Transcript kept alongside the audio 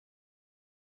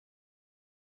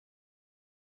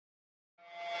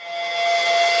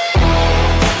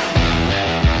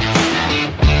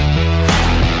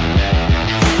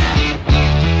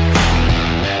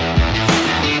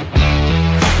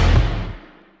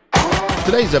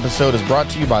Today's episode is brought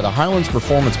to you by the Highlands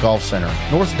Performance Golf Center,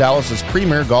 North Dallas's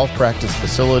premier golf practice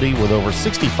facility with over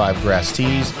 65 grass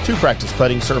tees, 2 practice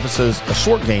putting surfaces, a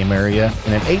short game area,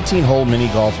 and an 18-hole mini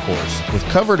golf course. With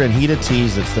covered and heated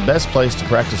tees, it's the best place to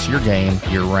practice your game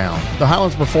year-round. The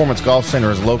Highlands Performance Golf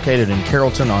Center is located in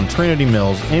Carrollton on Trinity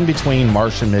Mills, in between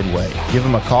Marsh and Midway. Give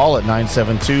them a call at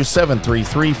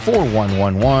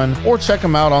 972-733-4111 or check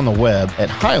them out on the web at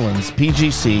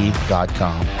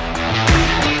highlandspgc.com.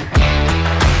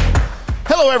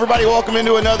 Hello, everybody. Welcome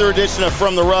into another edition of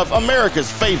From the Rough, America's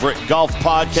favorite golf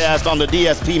podcast on the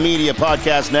DSP Media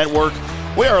Podcast Network.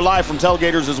 We are live from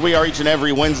Tailgaters as we are each and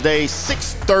every Wednesday,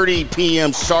 6:30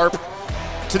 p.m. sharp.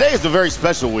 Today is a very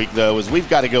special week, though, as we've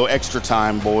got to go extra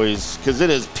time, boys, because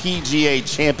it is PGA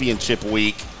Championship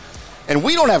week. And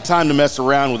we don't have time to mess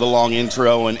around with a long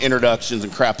intro and introductions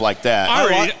and crap like that.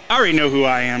 I already know who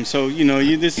I am, so you know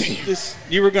you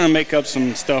were going to make up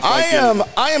some stuff.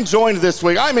 I am joined this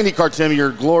week. I'm Indy Tim,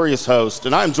 your glorious host,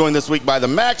 and I'm joined this week by the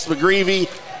Max McGreevy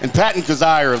and Patton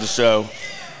Kazire of the show.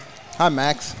 Hi,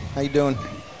 Max. How you doing?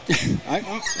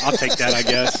 I'll take that, I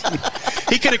guess.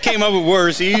 He could have came up with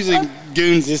worse. He usually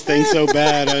goons this thing so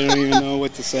bad, I don't even know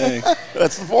what to say.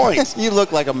 That's the point. You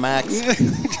look like a Max.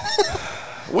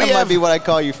 That might be what I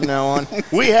call you from now on.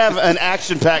 We have an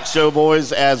action-packed show,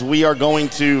 boys, as we are going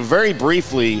to very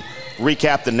briefly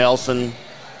recap the Nelson,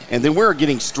 and then we're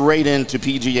getting straight into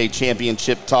PGA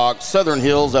Championship talk. Southern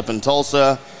Hills up in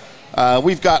Tulsa.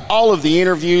 We've got all of the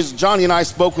interviews. Johnny and I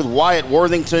spoke with Wyatt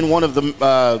Worthington, one of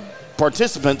the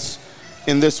participants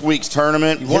in this week's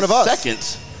tournament. One of us.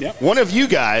 Second. Yep. One of you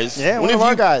guys. Yeah, one of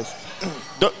our guys.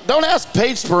 Don't ask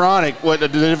Paige Sporonic what the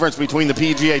difference between the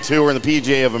PGA Tour and the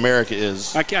PGA of America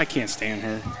is. I can't stand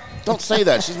her. Don't say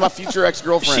that. She's my future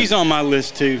ex-girlfriend. She's on my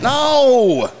list, too.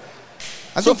 No!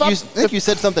 I think you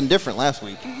said something different last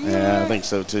week. Yeah, I think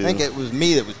so, too. I think it was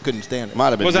me that couldn't stand it.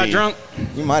 Might have been Was me. I drunk?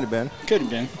 You might have been. Could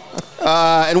have been.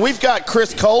 And we've got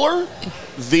Chris Kohler,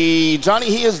 he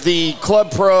is the club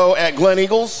pro at Glen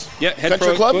Eagles. Yeah, head Country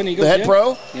pro, Club, Glen Eagles, the head yeah.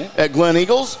 pro Yeah. at Glen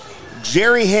Eagles.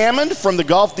 Jerry Hammond from the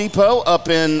Golf Depot up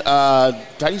in, how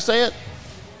do you say it?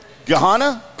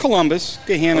 Gahanna? Columbus,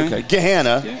 Gahanna. Okay,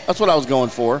 Gahanna. Yeah. That's what I was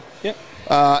going for. Yep.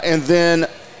 And then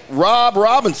Rob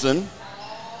Robinson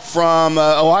from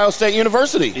Ohio State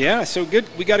University. Yeah, so good.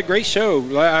 We got a great show.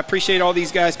 I appreciate all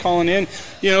these guys calling in.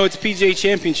 You know, it's PGA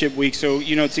Championship week, so,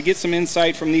 you know, to get some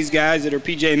insight from these guys that are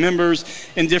PGA members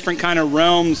in different kind of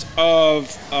realms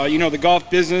of, you know, the golf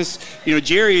business. You know,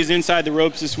 Jerry is inside the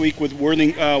ropes this week with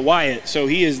Wyatt, so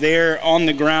he is there on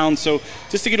the ground. So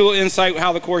just to get a little insight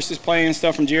how the course is playing and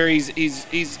stuff from Jerry, he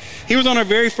was on our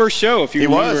very first show, if you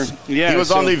remember. He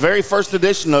was on the very first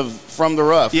edition of From the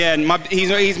Rough. Yeah, and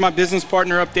he's my business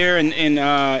partner up there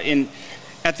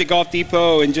at the Golf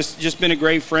Depot, and just been a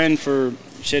great friend for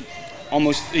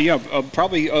almost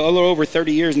probably a little over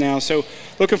 30 years now. So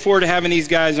looking forward to having these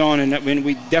guys on, and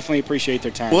we definitely appreciate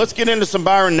their time. Well, let's get into some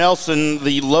Byron Nelson,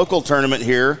 the local tournament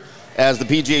here, as the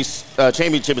PGA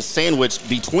Championship is sandwiched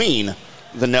between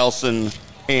the Nelson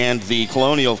and the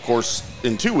Colonial, of course,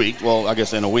 in 2 weeks. Well, I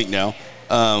guess in a week now.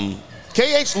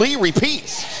 K.H. Lee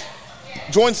repeats.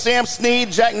 Joins Sam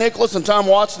Snead, Jack Nicklaus, and Tom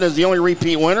Watson as the only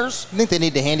repeat winners. I think they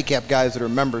need to handicap guys that are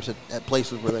members at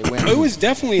places where they win. It was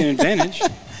definitely an advantage.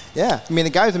 Yeah, I mean,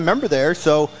 the guy's a member there,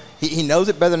 so he knows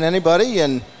it better than anybody,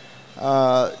 and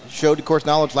showed, of course,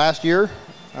 knowledge last year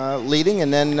leading,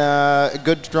 and then a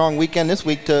good, strong weekend this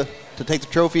week to take the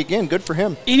trophy again. Good for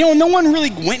him. You know, no one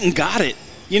really went and got it.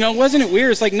 You know, wasn't it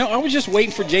weird? It's like, no, I was just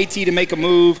waiting for JT to make a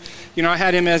move. You know, I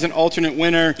had him as an alternate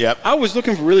winner. Yep. I was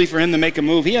looking for him to make a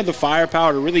move. He had the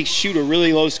firepower to really shoot a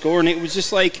really low score, and it was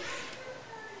just like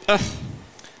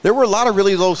There were a lot of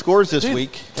really low scores this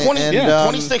week.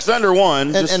 26 under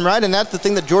one. And that's the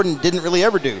thing that Jordan didn't really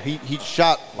ever do. He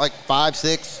shot like 5,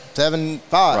 6, 7,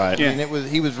 5. Right. I mean,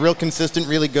 he was real consistent,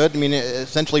 really good. I mean,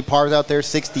 essentially pars out there,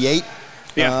 68.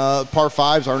 Yeah. Par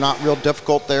 5s are not real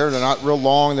difficult there. They're not real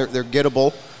long. They're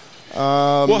gettable.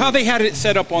 Well, how they had it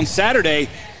set up on Saturday,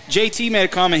 JT made a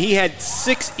comment. He had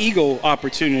 6 eagle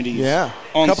opportunities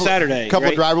on Saturday. A couple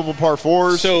of drivable par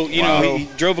 4s. So, you know, he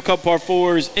drove a couple par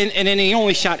 4s, and then he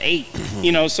only shot 8.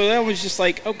 You know, so that was just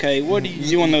like, okay, what do you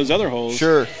do on those other holes?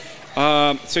 Sure.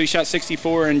 So he shot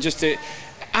 64, and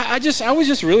I was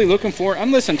just really looking for.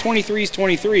 I'm listening. 23 is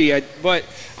 23, but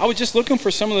I was just looking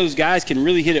for some of those guys can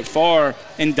really hit it far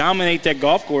and dominate that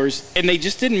golf course, and they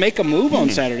just didn't make a move on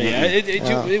Saturday.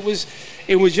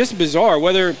 It was just bizarre.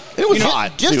 Whether it was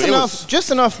hot,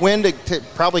 just enough wind to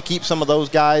probably keep some of those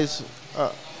guys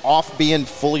off being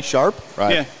fully sharp.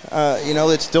 Right. Yeah. You know,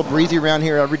 it's still breezy around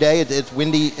here every day. It's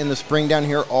windy in the spring down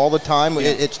here all the time. Yeah.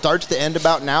 It starts to end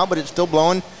about now, but it's still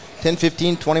blowing. 10,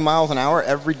 15, 20 miles an hour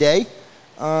every day.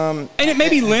 And it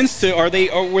maybe lends to,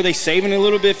 were they saving a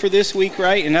little bit for this week,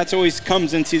 right? And that's always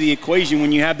comes into the equation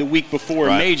when you have the week before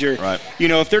a major. Right. You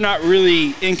know, if they're not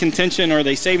really in contention, are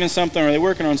they saving something? Are they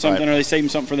working on something? Or are they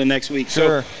saving something for the next week?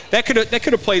 Sure. So that could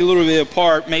have played a little bit of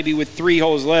part. Maybe with 3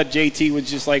 holes left, JT was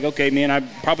just like, okay, man, I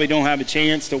probably don't have a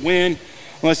chance to win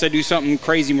unless I do something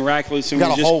crazy miraculous. And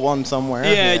got a hole one somewhere.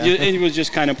 Yeah, it was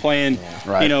just kind of playing,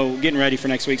 you know, getting ready for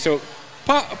next week. So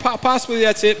possibly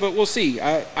that's it, but we'll see.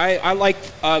 I like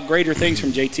greater things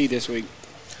from JT this week.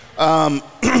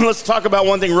 Let's talk about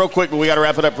one thing real quick, but we got to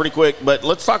wrap it up pretty quick. But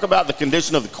let's talk about the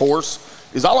condition of the course.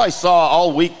 Because all I saw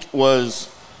all week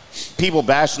was people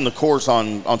bashing the course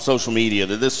on social media,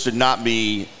 that this should not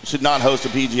host a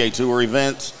PGA Tour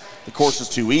event. The course is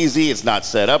too easy. It's not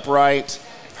set up right.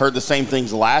 Heard the same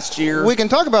things last year. We can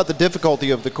talk about the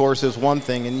difficulty of the course as one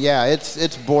thing, and yeah,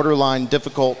 it's borderline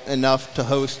difficult enough to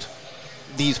host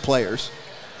these players.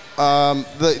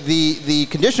 The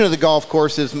condition of the golf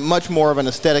course is much more of an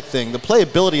aesthetic thing. The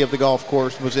playability of the golf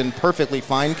course was in perfectly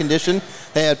fine condition.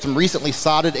 They had some recently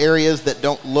sodded areas that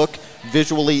don't look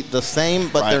visually the same,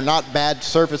 but they're not bad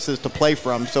surfaces to play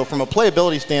from. So from a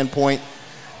playability standpoint,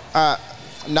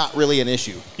 not really an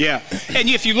issue. Yeah, and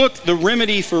if you look, the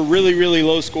remedy for really, really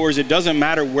low scores, it doesn't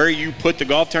matter where you put the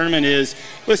golf tournament is,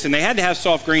 listen, they had to have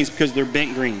soft greens because they're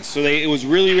bent greens. So it was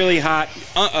really, really hot,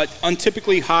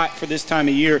 untypically hot for this time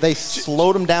of year. They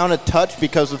slowed them down a touch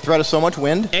because of the threat of so much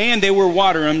wind. And they were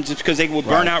water them just because they would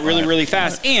burn out really, really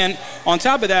fast. And on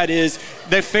top of that is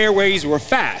the fairways were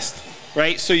fast,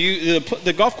 right? So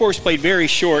the golf course played very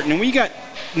short. And when you got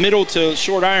middle to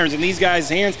short irons in these guys'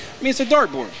 hands, I mean, it's a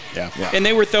dartboard. Yeah. And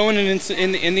they were throwing it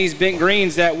in these bent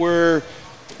greens that were,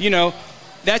 you know,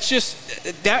 that's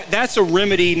a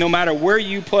remedy no matter where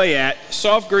you play at.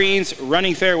 Soft greens,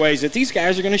 running fairways, that these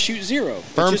guys are going to shoot zero.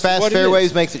 Firm, fast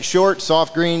fairways makes it short.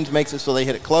 Soft greens makes it so they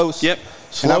hit it close. Yep.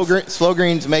 Slow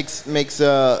greens makes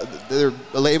they're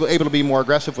able to be more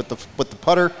aggressive with the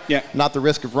putter. Yeah. Not the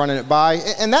risk of running it by.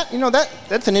 And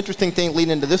that's an interesting thing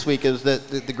leading into this week is that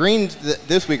the greens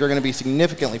this week are going to be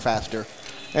significantly faster.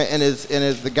 And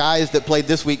is the guys that played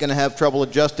this week going to have trouble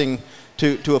adjusting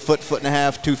to a foot and a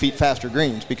half, 2 feet faster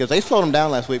greens because they slowed them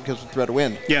down last week because of the threat of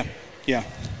wind. Yeah.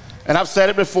 And I've said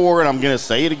it before, and I'm going to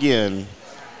say it again.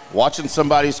 Watching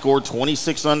somebody score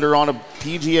 26 under on a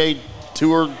PGA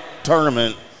Tour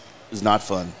tournament is not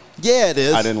fun. Yeah, it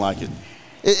is. I didn't like it.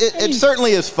 It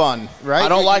certainly is fun, right? I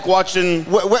don't like watching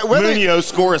Munoz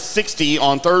score a 60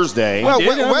 on Thursday. Well,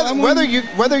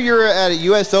 whether you're at a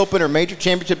U.S. Open or major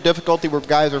championship difficulty where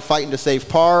guys are fighting to save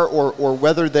par or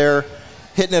whether they're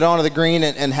hitting it onto the green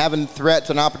and having threats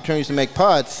and opportunities to make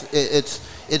putts, it's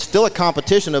still a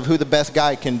competition of who the best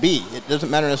guy can be. It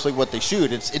doesn't matter necessarily what they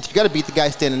shoot. It's you got to beat the guy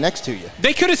standing next to you.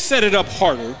 They could have set it up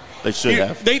harder. They should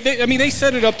have. They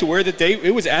set it up to where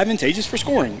it was advantageous for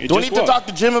scoring. Do we need to talk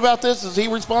to Jim about this? Is he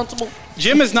responsible?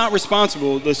 Jim is not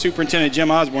responsible. The superintendent, Jim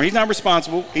Osborne, he's not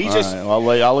responsible. He just.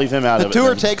 Right, I'll leave him out of it. The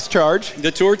tour takes charge. The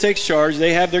tour takes charge.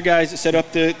 They have their guys that set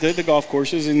up the golf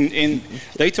courses, and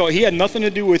they told he had nothing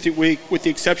to do with it, with the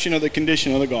exception of the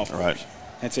condition of the golf course. Right.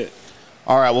 That's it.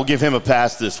 All right, we'll give him a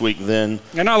pass this week then.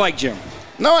 And I like Jim.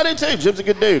 No, I do too. Jim's a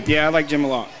good dude. Yeah, I like Jim a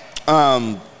lot.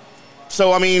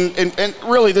 So, I mean, and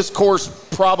really this course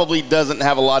probably doesn't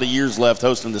have a lot of years left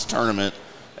hosting this tournament,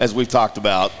 as we've talked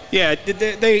about. Yeah,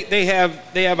 they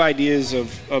have ideas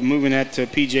of moving that to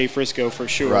PJ Frisco for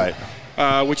sure.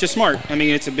 Right. Which is smart. I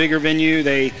mean, it's a bigger venue.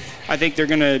 I think they're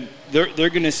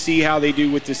gonna see how they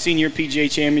do with the senior PGA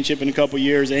Championship in a couple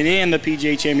years and the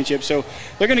PGA Championship. So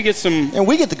they're gonna get some. And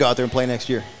we get to go out there and play next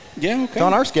year. Yeah, okay. It's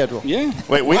on our schedule. Yeah.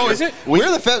 Wait, is it? We're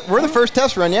the first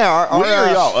test run. Yeah.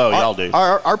 Y'all do.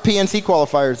 Our PNC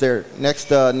qualifiers there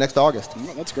next August.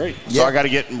 Oh, that's great. So I got to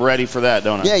get ready for that,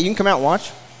 don't I? Yeah, you can come out and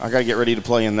watch. I got to get ready to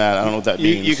play in that. I don't know what that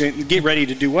means. You can get ready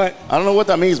to do what? I don't know what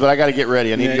that means, but I got to get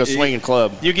ready. I need to go swinging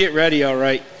club. You get ready, all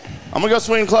right. I'm going to go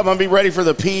swinging club. I'm going to be ready for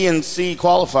the PNC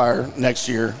qualifier next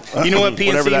year. You know what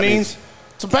PNC means?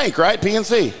 It's a bank, right?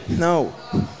 PNC. No.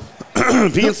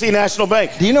 PNC National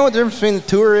Bank. Do you know what the difference between the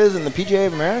Tour is and the PGA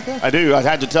of America? I do. I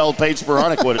had to tell Paige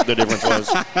Sporonic what the difference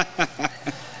was.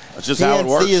 That's just how it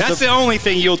works. That's the only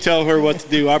thing you'll tell her what to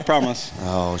do, I promise.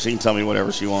 Oh, she can tell me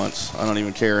whatever she wants. I don't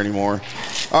even care anymore.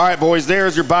 All right, boys,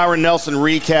 there's your Byron Nelson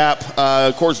recap.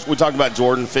 Of course, we talked about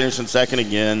Jordan finishing second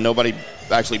again. Nobody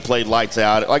actually played lights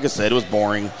out. Like I said, it was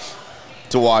boring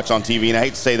to watch on TV, and I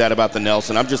hate to say that about the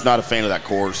Nelson. I'm just not a fan of that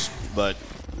course, but